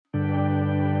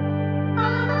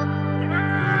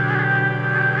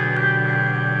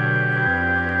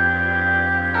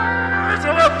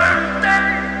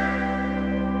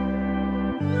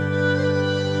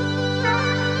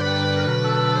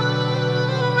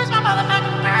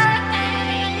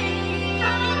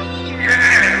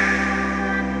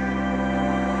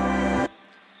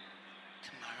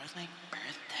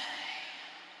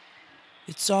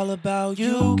all about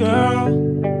you, girl.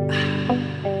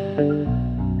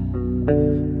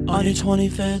 On your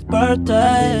 25th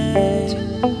birthday,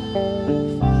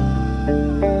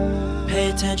 pay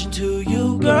attention to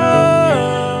you,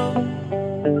 girl.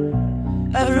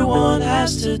 Everyone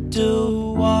has to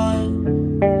do what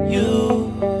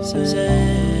you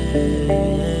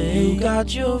say. You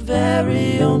got your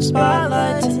very own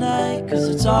spotlight tonight, 'cause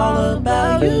it's all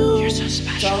about you. You're so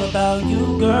special. It's all about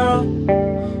you, girl.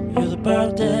 You're the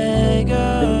birthday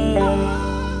girl.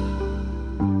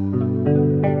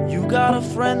 You got a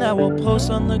friend that will post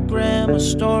on the gram a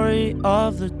story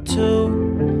of the two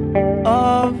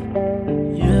of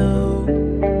you.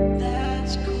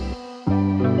 That's cool.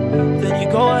 Then you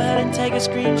go ahead and take a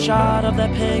screenshot of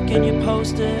that pic and you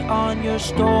post it on your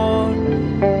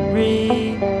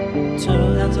story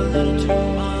too. That's a little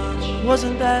too much.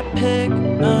 Wasn't that pic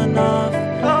enough?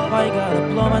 Why you gotta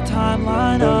blow my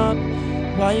timeline up?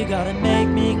 Why you gotta make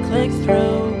me click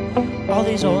through all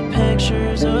these old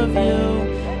pictures of you?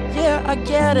 Yeah, I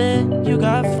get it. You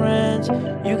got friends,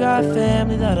 you got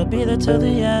family that'll be there till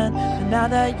the end. But now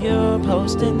that you're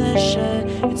posting this shit,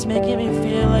 it's making me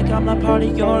feel like I'm not part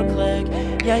of your clique.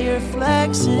 Yeah, you're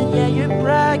flexing, yeah, you're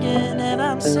bragging, and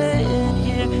I'm sitting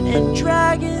here and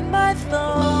dragging my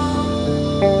thumb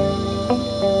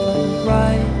from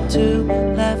right to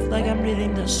left like I'm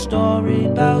reading the story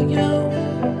about you.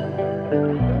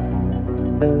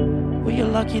 Well, you're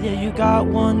lucky that you got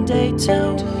one day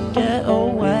to get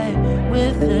away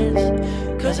with this,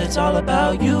 'cause it's all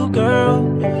about you, girl.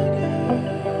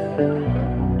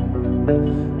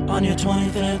 On your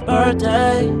 25th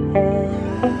birthday,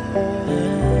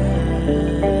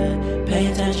 pay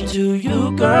attention to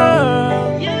you,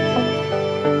 girl.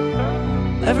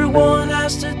 Everyone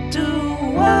has to do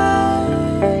what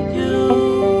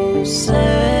you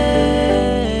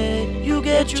say. You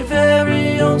get your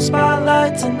very own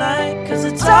spotlight tonight, 'cause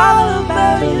it's all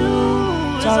about you.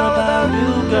 It's all about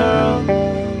you, girl.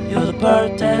 You're the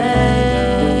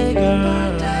birthday girl.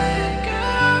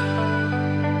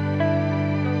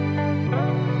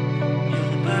 You're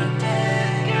the birthday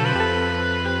girl.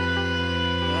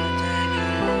 Birthday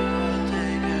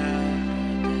girl.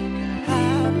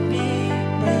 Happy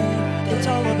birthday. It's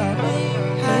all about me.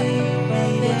 Happy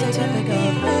birthday to me.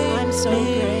 I'm so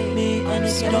great. And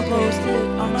it's gonna post it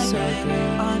on my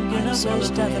gram. I'm gonna wish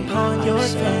death upon your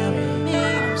family.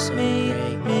 Me.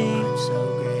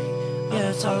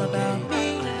 Yeah, it's all about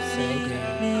me.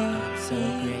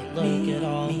 Look at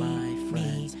all my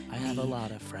friends. I have a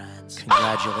lot of friends.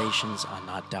 Congratulations on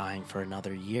not dying for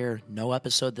another year. No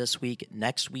episode this week.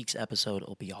 Next week's episode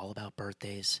will be all about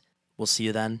birthdays. We'll see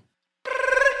you then.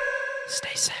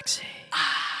 Stay sexy.